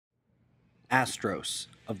Astros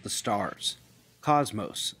of the stars,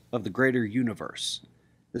 cosmos of the greater universe.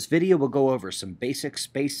 This video will go over some basic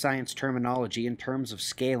space science terminology in terms of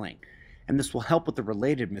scaling, and this will help with the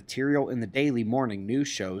related material in the daily morning news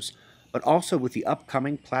shows, but also with the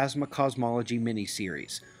upcoming Plasma Cosmology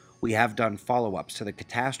miniseries. We have done follow-ups to the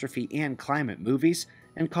catastrophe and climate movies,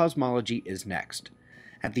 and cosmology is next.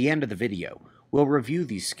 At the end of the video, we'll review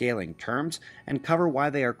these scaling terms and cover why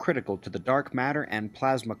they are critical to the dark matter and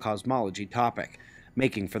plasma cosmology topic,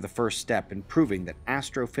 making for the first step in proving that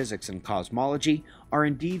astrophysics and cosmology are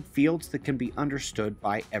indeed fields that can be understood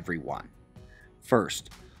by everyone. First,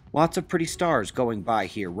 lots of pretty stars going by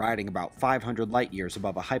here riding about 500 light years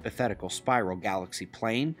above a hypothetical spiral galaxy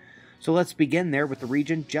plane. So let's begin there with the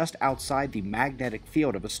region just outside the magnetic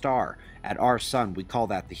field of a star. At our sun we call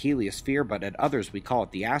that the heliosphere, but at others we call it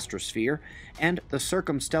the astrosphere, and the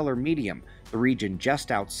circumstellar medium, the region just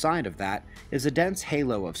outside of that, is a dense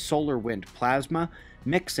halo of solar wind plasma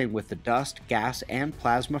mixing with the dust, gas, and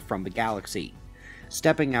plasma from the galaxy.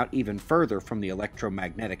 Stepping out even further from the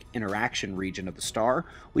electromagnetic interaction region of the star,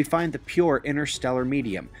 we find the pure interstellar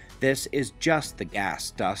medium. This is just the gas,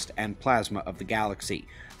 dust, and plasma of the galaxy,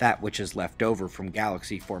 that which is left over from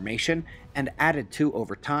galaxy formation and added to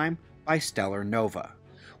over time by stellar nova.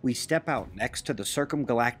 We step out next to the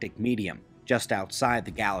circumgalactic medium, just outside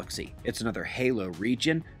the galaxy. It's another halo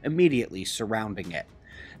region immediately surrounding it.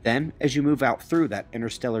 Then, as you move out through that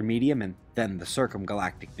interstellar medium and then the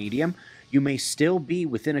circumgalactic medium, you may still be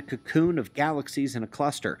within a cocoon of galaxies in a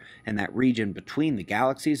cluster, and that region between the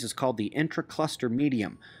galaxies is called the intracluster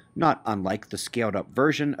medium, not unlike the scaled-up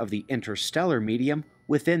version of the interstellar medium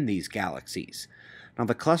within these galaxies. Now,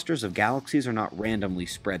 the clusters of galaxies are not randomly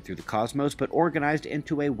spread through the cosmos, but organized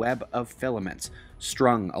into a web of filaments,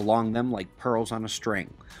 strung along them like pearls on a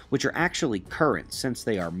string, which are actually currents since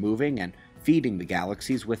they are moving and feeding the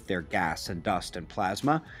galaxies with their gas and dust and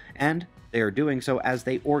plasma, and they are doing so as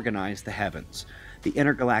they organize the heavens. The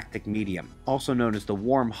intergalactic medium, also known as the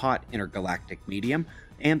warm-hot intergalactic medium,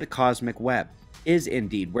 and the cosmic web, is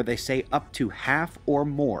indeed where they say up to half or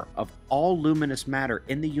more of all luminous matter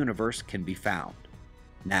in the universe can be found.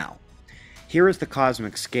 Now, here is the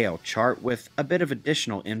cosmic scale chart with a bit of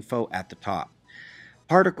additional info at the top.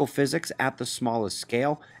 Particle physics at the smallest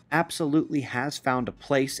scale absolutely has found a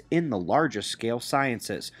place in the largest scale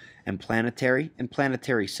sciences, and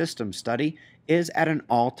planetary system study is at an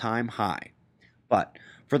all-time high. But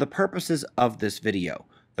for the purposes of this video,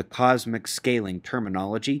 the cosmic scaling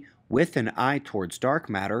terminology with an eye towards dark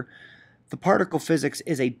matter, the particle physics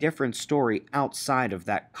is a different story outside of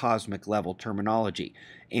that cosmic level terminology,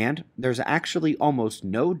 and there's actually almost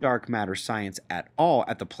no dark matter science at all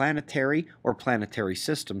at the planetary or planetary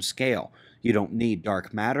system scale. You don't need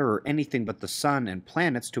dark matter or anything but the sun and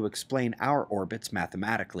planets to explain our orbits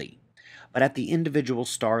mathematically. But at the individual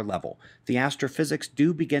star level, the astrophysics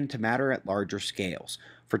do begin to matter at larger scales,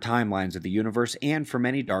 for timelines of the universe and for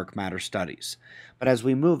many dark matter studies. But as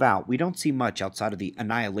we move out, we don't see much outside of the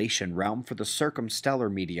annihilation realm for the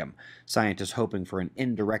circumstellar medium, scientists hoping for an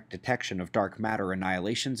indirect detection of dark matter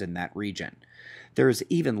annihilations in that region. There is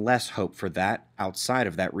even less hope for that outside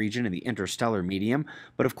of that region in the interstellar medium,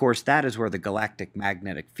 but of course that is where the galactic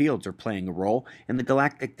magnetic fields are playing a role in the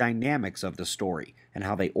galactic dynamics of the story and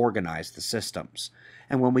how they organize the systems.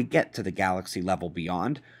 And when we get to the galaxy level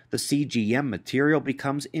beyond, the CGM material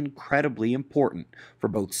becomes incredibly important for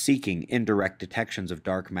both seeking indirect detections of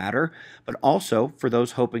dark matter, but also for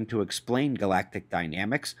those hoping to explain galactic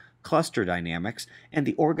dynamics, cluster dynamics, and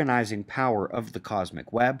the organizing power of the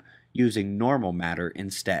cosmic web using normal matter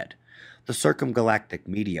instead. The circumgalactic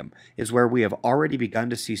medium is where we have already begun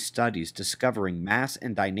to see studies discovering mass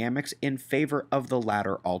and dynamics in favor of the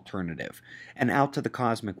latter alternative. And out to the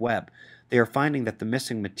cosmic web, they are finding that the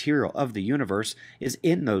missing material of the universe is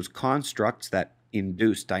in those constructs that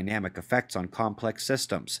induce dynamic effects on complex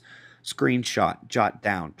systems. Screenshot, jot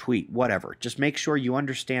down, tweet, whatever. Just make sure you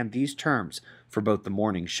understand these terms for both the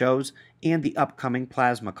morning shows and the upcoming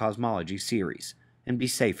Plasma Cosmology series. And be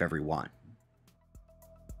safe, everyone.